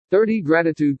30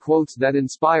 gratitude quotes that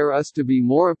inspire us to be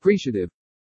more appreciative.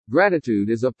 Gratitude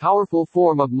is a powerful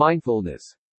form of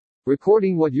mindfulness.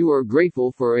 Recording what you are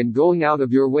grateful for and going out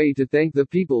of your way to thank the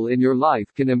people in your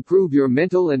life can improve your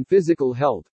mental and physical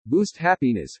health, boost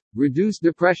happiness, reduce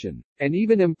depression, and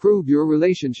even improve your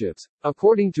relationships,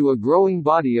 according to a growing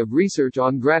body of research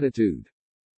on gratitude.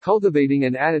 Cultivating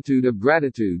an attitude of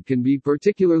gratitude can be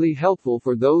particularly helpful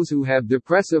for those who have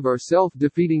depressive or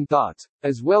self-defeating thoughts,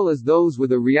 as well as those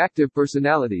with a reactive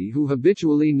personality who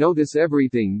habitually notice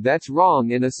everything that's wrong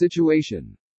in a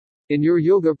situation. In your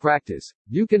yoga practice,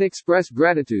 you can express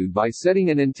gratitude by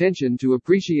setting an intention to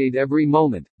appreciate every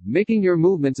moment, making your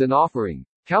movements an offering,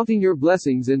 counting your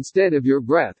blessings instead of your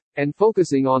breath, and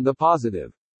focusing on the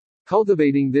positive.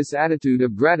 Cultivating this attitude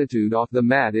of gratitude off the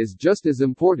mat is just as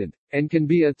important, and can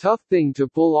be a tough thing to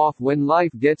pull off when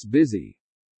life gets busy.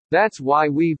 That's why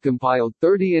we've compiled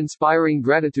 30 inspiring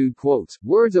gratitude quotes,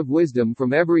 words of wisdom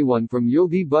from everyone from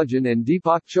Yogi Bhajan and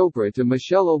Deepak Chopra to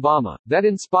Michelle Obama, that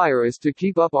inspire us to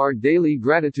keep up our daily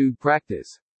gratitude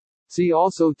practice. See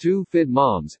also 2 Fit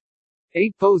Moms.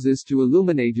 8 poses to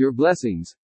illuminate your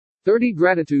blessings. 30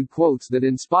 gratitude quotes that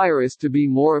inspire us to be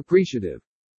more appreciative.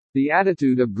 The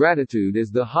attitude of gratitude is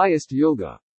the highest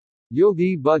yoga.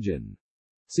 Yogi Bhajan.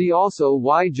 See also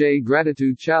YJ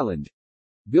Gratitude Challenge.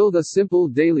 Build a simple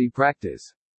daily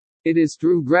practice. It is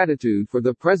through gratitude for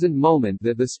the present moment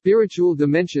that the spiritual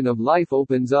dimension of life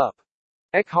opens up.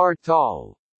 Eckhart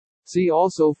Tolle. See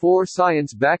also 4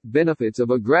 science-backed benefits of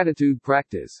a gratitude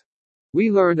practice.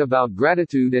 We learned about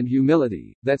gratitude and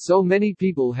humility, that so many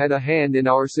people had a hand in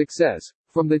our success,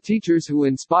 from the teachers who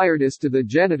inspired us to the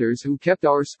janitors who kept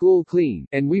our school clean,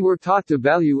 and we were taught to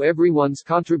value everyone's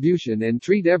contribution and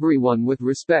treat everyone with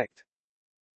respect.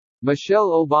 Michelle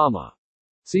Obama.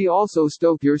 See also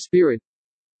Stoke Your Spirit.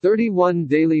 31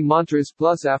 Daily Mantras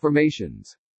plus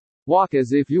Affirmations. Walk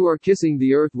as if you are kissing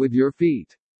the earth with your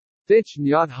feet. Thich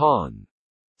Nhat Hanh.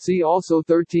 See also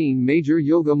 13 Major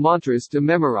Yoga Mantras to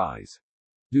memorize.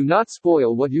 Do not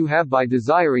spoil what you have by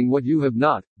desiring what you have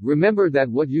not. Remember that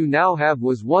what you now have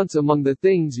was once among the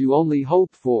things you only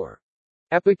hoped for.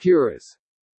 Epicurus.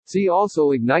 See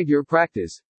also Ignite Your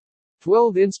Practice.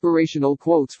 12 Inspirational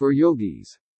Quotes for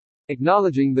Yogis.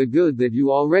 Acknowledging the good that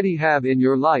you already have in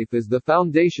your life is the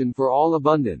foundation for all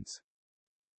abundance.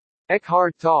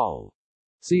 Eckhart Tolle.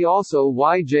 See also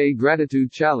YJ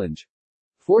Gratitude Challenge.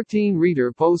 14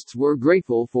 Reader posts we're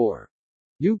grateful for.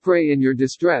 You pray in your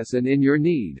distress and in your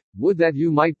need. Would that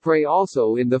you might pray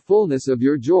also in the fullness of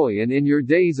your joy and in your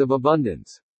days of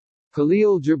abundance.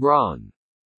 Khalil Gibran.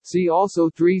 See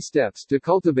also 3 Steps to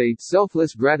Cultivate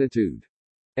Selfless Gratitude.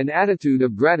 An attitude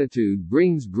of gratitude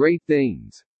brings great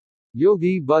things.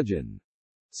 Yogi Bhajan.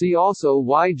 See also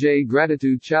YJ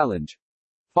Gratitude Challenge.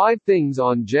 5 things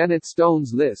on Janet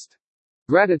Stone's list.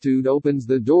 Gratitude opens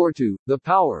the door to the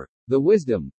power, the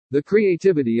wisdom, the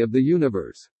creativity of the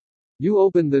universe. You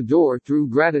open the door through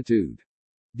gratitude.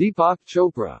 Deepak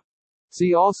Chopra.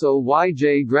 See also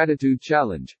YJ Gratitude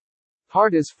Challenge.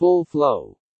 Heart is full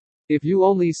flow. If you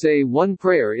only say one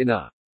prayer in a